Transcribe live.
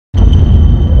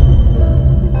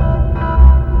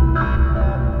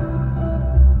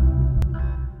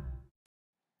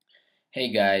Hey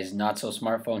guys,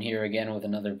 NotSoSmartPhone here again with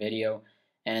another video,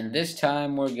 and this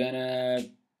time we're gonna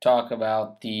talk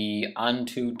about the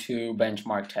AnTuTu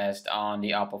benchmark test on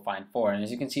the Oppo Find 4. And as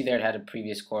you can see there, it had a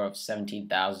previous score of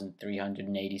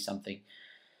 17,380 something.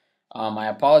 I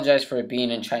apologize for it being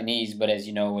in Chinese, but as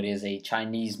you know, it is a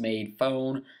Chinese-made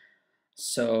phone,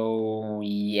 so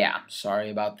yeah, sorry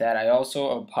about that. I also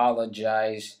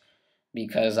apologize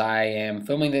because I am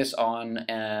filming this on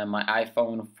my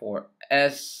iPhone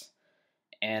 4S.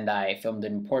 And I filmed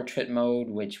it in portrait mode,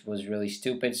 which was really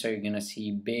stupid, so you're gonna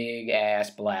see big ass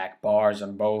black bars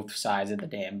on both sides of the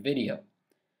damn video.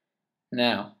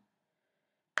 Now,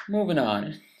 moving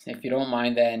on. If you don't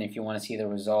mind that, and if you want to see the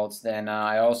results, then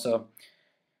I also,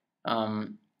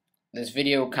 this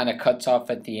video kind of cuts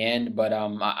off at the end, but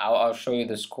I'll show you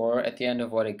the score at the end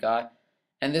of what it got.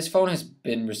 And this phone has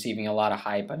been receiving a lot of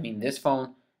hype. I mean, this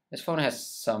phone has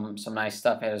some nice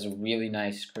stuff. It has a really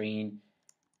nice screen.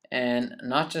 And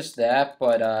not just that,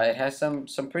 but it has some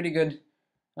pretty good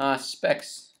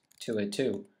specs to it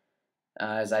too.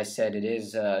 As I said, it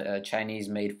is a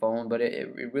Chinese-made phone, but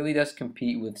it really does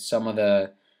compete with some of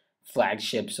the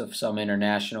flagships of some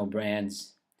international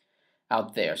brands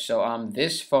out there. So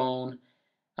this phone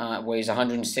weighs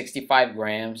 165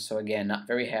 grams, so again, not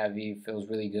very heavy, feels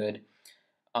really good.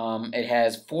 It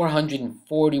has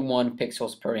 441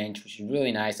 pixels per inch, which is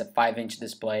really nice, a 5-inch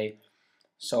display.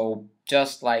 So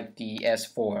just like the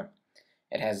S4,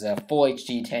 it has a full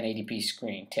HD 1080p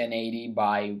screen, 1080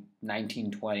 by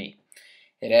 1920.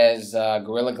 It has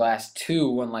Gorilla Glass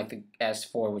 2, unlike the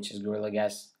S4, which is Gorilla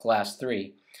Glass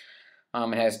 3.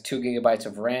 It has 2 gigabytes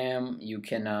of RAM. You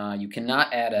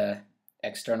cannot add a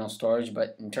external storage,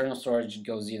 but internal storage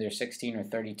goes either 16 or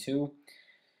 32.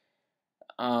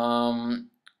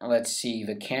 Let's see,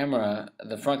 the camera,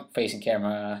 the front-facing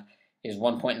camera is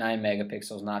 1.9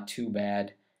 megapixels, not too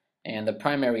bad. And the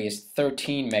primary is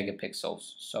 13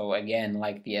 megapixels, so again,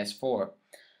 like the S4.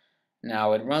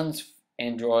 Now, it runs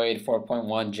Android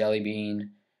 4.1 Jelly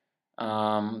Bean.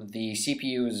 The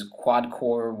CPU is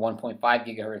quad-core 1.5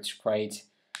 GHz Krait,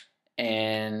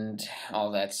 and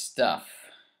all that stuff.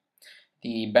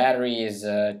 The battery is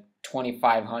a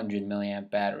 2500 milliamp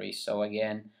battery, so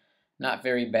again, not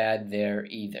very bad there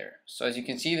either. So as you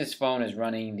can see, this phone is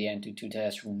running the AnTuTu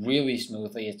test really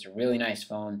smoothly. It's a really nice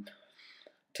phone.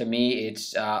 To me,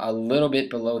 it's a little bit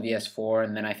below the S4,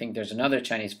 and then I think there's another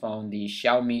Chinese phone, the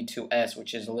Xiaomi 2S,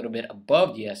 which is a little bit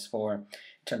above the S4 in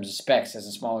terms of specs. It has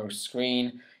a smaller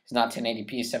screen. It's not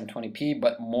 1080p, 720p,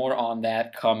 but more on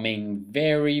that coming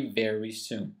very, very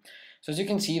soon. So as you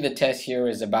can see, the test here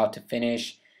is about to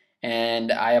finish,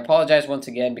 and I apologize once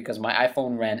again because my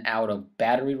iPhone ran out of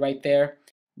battery right there.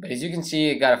 But as you can see,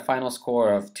 it got a final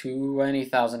score of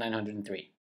 20,903.